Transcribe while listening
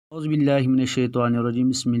औज़ुबिल्लाहिमिनश्शैतानिर्रजीम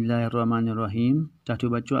बिस्मिल्लाहिर्रहमानिर्रहीम चाचू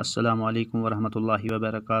बच्चों अस्सलाम वालेकुम वरहमतुल्लाहि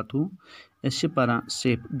वबरकातुहू ऐसे पढ़ा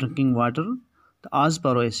सेफ ड्रिंकिंग वाटर तो आज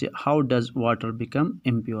पढ़ो ऐसे how does water become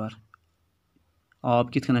impure आब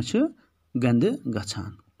कित कन गंद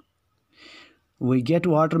गछान we get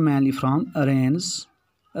water mainly from rain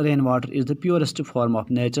water is the purest form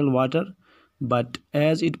of natural water but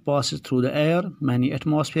as it passes through the air many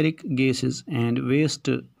atmospheric gases and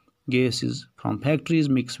waste gases from factories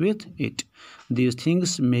mix with it. These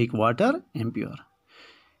things make water impure.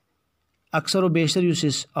 अक्सर व बेशतर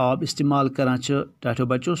use आब इस्तेमाल करान टाठो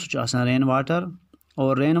बच्चों सह rain water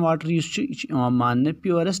और rain water मान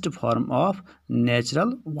purest form of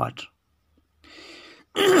natural water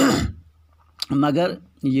मगर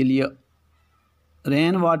ये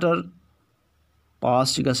rain water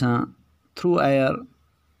pass गसान through air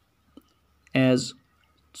as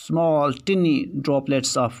small tiny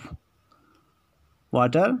droplets of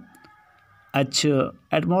water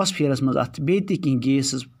atmosphere मज अत बेती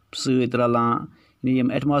gases सत रलान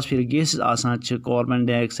यम atmospheric gases आसान कार्बन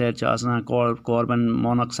डाइऑक्साइड कार्बन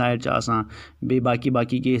मोनोक्साइड बे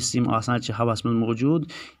बाकी gases यम आसान हवास मज मौजूद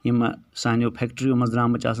यम सानियो फैक्ट्रियों मज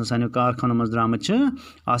द्रामच सानियो कारखानों मज द्रामच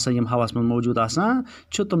आसान यम हवास मज मौजूद आसान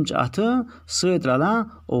तुम अत सत रलान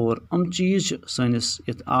और चीज सनिस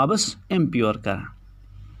इत आबस इम्प्योर करान.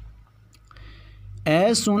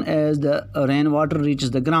 As soon as the rainwater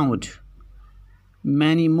reaches the ground,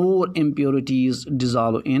 many more impurities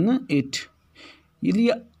dissolve in it.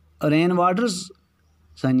 ये rainwater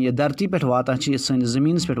सन ये धरती पे वातान सन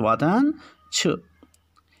ज़मीन पे वातान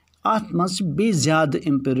अत मज बे ज़्यादा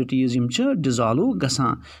impurities यम dissolve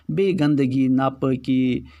गसान बे गंदगी नापाकी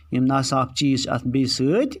यम नासाफ चीज अत बे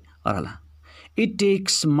सत रलान. It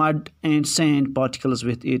takes mud and sand particles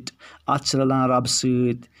with it. At रलान रब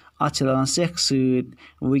सत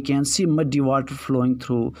we can see muddy water flowing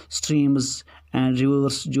through streams and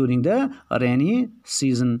rivers during the rainy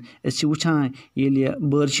season. It's wuchan yele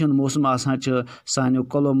barchin mosum asan sanyo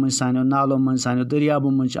kolom sanyo nalom sanyo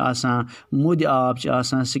daryabum asan mud aab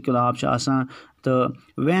asan sikul aab asan.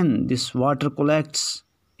 When this water collects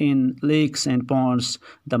in lakes and ponds,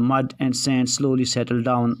 the mud and sand slowly settle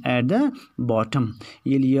down at the bottom.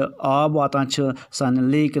 Ye aab watan san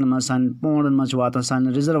lake man san pond man watan san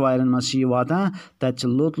reservoir man watan that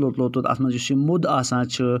lot at maj mud asan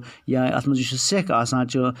ya at maj sek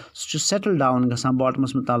asan settle down gasan bottom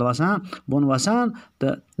man tal wasan bon wasan.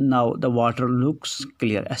 Now the water looks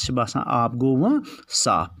clear. As basan aab go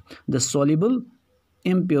saaf. The soluble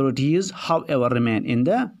impurities however remain in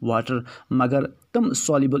the water magar तम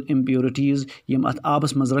soluble impurities यम अत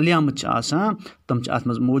आबस मज रलियामत आसान तम अत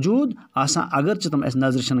मज मौजूद आसान अगर तम अस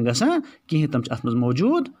नजर छन गसान कहीं तम अत मज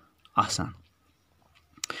मौजूद आसान.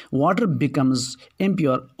 Water becomes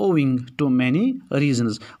impure owing to many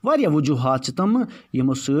reasons. वारिया वजूहात तम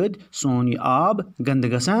यमो सद सोन ये आब गंद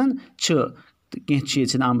गसान कहीं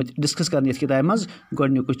चीज आमत डिस्कस करने किताब मज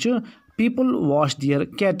गोडनिक people wash their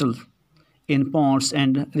cattle in ponds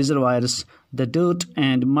and reservoirs. The dirt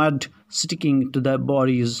and mud sticking to the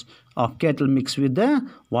bodies of cattle mix with the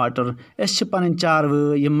water. Es pan charv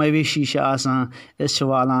yem maveshi asan es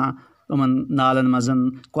walan uman nalan mazan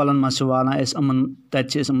kolan mas walan es aman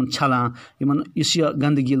tat es aman chalan yman yus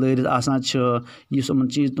gandagi lairit asan yus aman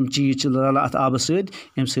cheez tum cheez rala at ab sed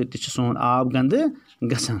em sed son ab gand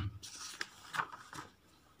gasan.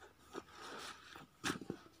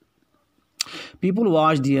 People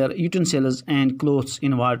wash their utensils and clothes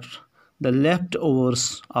in water. The leftovers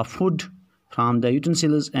of food from the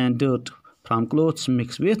utensils and dirt from clothes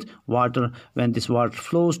mix with water. When this water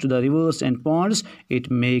flows to the rivers and ponds, it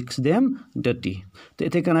makes them dirty. तो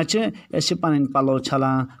इतने कना चे ऐसे पानी पालो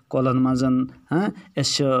छला colon मजन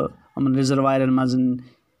ऐसे अमन रिजर्वायर मजन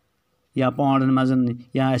या पॉन्ड मजन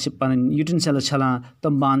या ऐसे पानी यूटेंसिल छला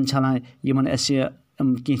तम बान छला ये मन ऐसे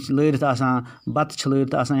कह लरित बत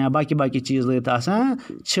लरित या बाकी चीज लरित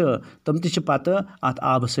तम पत अत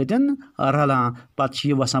आब सतन रलान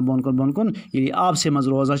पे वसान बोन कुन ये आब से मज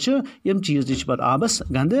रोजान यम चीज पत आबस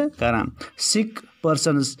गंद करान. Sick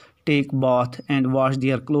persons take bath and wash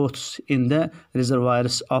their clothes in the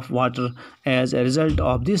reservoirs of water. As a result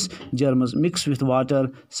of this, germs mix with water.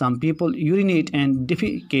 Some people urinate and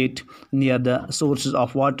defecate near the sources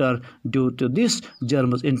of water. Due to this,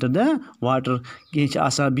 germs enter the water. कह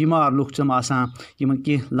आसान बीमार look तम आसान Yemen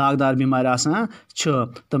कह लागदार बीमार आसान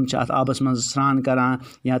तम अत आबस मज स्नान करान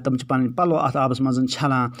या तम पन पलो अत आबस मज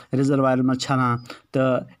छलान रिजर्वायर मज छलान तो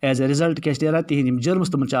एज ए रिजल्ट क्या तिहद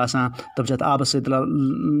जर्म्स तम आसान तम अत आबस सत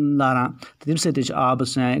لاران تمہِ سۭتۍ چھِ آب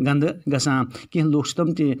گنٛدٕ گژھان کینٛہہ لُکھ چھِ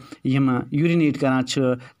تِم تہِ یِم یوٗرِنیٹ کَران چھِ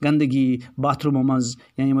گنٛدگی باتھروٗمو منٛز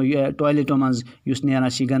یا یِمو ٹویلیٹو منٛز یُس نیران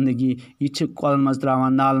چھِ یہِ گنٛدگی یہِ تہِ چھِ کۄلَن منٛز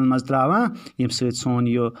ترٛاوان نالَن منٛز ترٛاوان ییٚمہِ سۭتۍ سون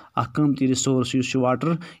یہِ اَکھ قۭمتی رِسورس یُس چھُ واٹَر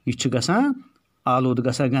یہِ چھُ گژھان آلوٗدٕ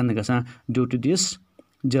گژھان گنٛدٕ گژھان due to this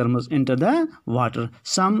germs enter the water.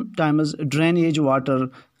 Sometimes drainage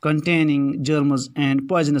water containing germs and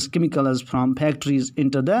poisonous chemicals from factories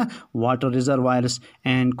enter the water reservoirs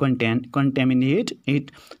and contaminate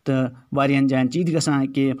it. تہٕ واریاہن جایَن چھِ یہِ تہِ گژھان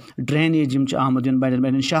کہِ ڈرٛینیج یِم چھِ آمُت یِم بَڑٮ۪ن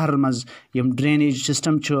بَڑٮ۪ن شہرَن منٛز یِم ڈرٛینیج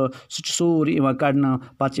سِسٹَم چھُ سُہ چھُ سورُے یِوان کَڑنہٕ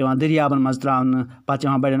پَتہٕ چھِ یِوان دٔریابَن منٛز ترٛاونہٕ پَتہٕ چھِ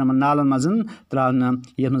یِوان بَڑٮ۪ن یِمَن نالَن منٛز ترٛاونہٕ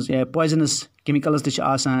یَتھ منٛز پویزنَس کیمِکَلٕز تہِ چھِ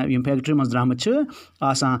آسان یِم فیکٹری منٛز درٛامٕتۍ چھِ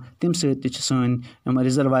آسان تمہِ سۭتۍ تہِ چھِ سٲنۍ یِم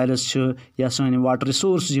رِزروایرٕز چھِ یا سٲنۍ یِم واٹَر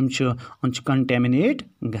رِسورسٕز یِم چھِ یِم چھِ کَنٹیمِنیٹ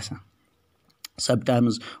گژھان.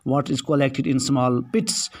 Sometimes water is collected in small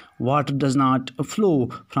pits. Water does not flow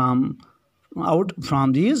out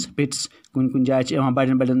from these pits. کُنہِ جایہِ چھِ یِوان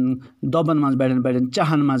بَڑٮ۪ن بَڑٮ۪ن دۄبَن منٛز بَڑٮ۪ن بَڑٮ۪ن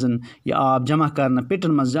چاہَن منٛز یہِ آب جمع کَرنہٕ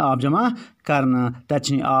پِٹَن منٛز آب جمع کَرنہٕ تَتہِ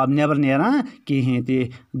چھِنہٕ یہِ آب نٮ۪بَر نیران کِہیٖنۍ تہِ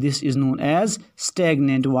this is known as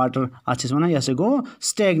سٹیگنٮ۪نٛٹ water اَتھ چھِ أسۍ وَنان یہِ ہَسا گوٚو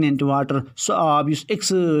سٹیگنٮ۪نٛٹ واٹَر سُہ آب یُس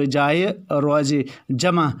أکسٕے جایہِ روزِ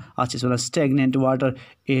جمع اَتھ چھِ أسۍ وَنان سٹیگنٮ۪نٛٹ water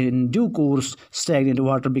in due course سٹیگنٮ۪نٛٹ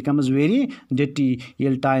water بِکَمٕز ویری ڈٔٹی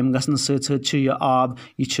ییٚلہِ ٹایم گژھنہٕ سۭتۍ سۭتۍ چھِ یہِ آب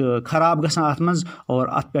یہِ چھِ خراب گژھان اَتھ منٛز اور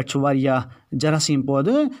اَتھ پٮ۪ٹھ چھُ واریاہ جراثیٖم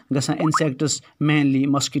پٲدٕ گژھان insects mainly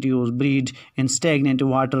ماسکِٹوز breed in سٹیگنٮ۪نٛٹ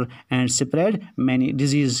water and spread many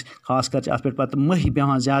disease خاص کر چھِ اَتھ پٮ۪ٹھ پَتہٕ مٔہۍ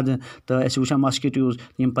بیٚہوان زیادٕ تہٕ أسۍ چھِ وٕچھان ماسکِٹوز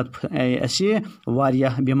یِم پَتہٕ اَسہِ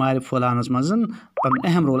واریاہ بٮ۪مارِ پھٔہلاونَس منٛز پَنُن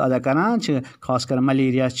اہم رول ادا کَران چھِ خاص کر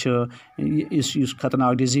ملیریا چھُ یُس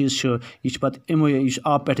خطرناک ڈِزیٖز چھُ یہِ چھُ پَتہٕ یِموے یہِ چھُ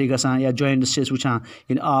آب پٮ۪ٹھٕے گژھان یا جویِنٛٹٕس چھِ أسۍ وٕچھان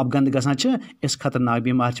ییٚلہِ آب گنٛدٕ گژھان چھِ أسۍ خطرناک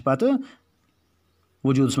بٮ۪مارِ چھِ پَتہٕ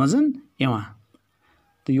وجوٗدَس منٛز یِوان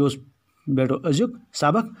تہٕ یہِ اوس بیٹو أزیُک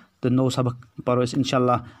سبق تہٕ نوٚو سبق پَرو أسۍ اِنشاء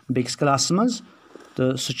اللہ بیٚکِس کلاسَس منٛز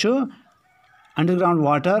تہٕ سُہ چھُ under ground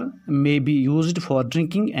water may be یوٗزڈ for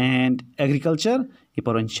drinking and agriculture یہِ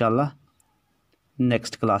پَرو اِنشاء اللہ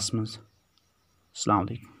نیکسٹ کلاسَس منٛز. السلام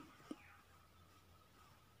علیکم.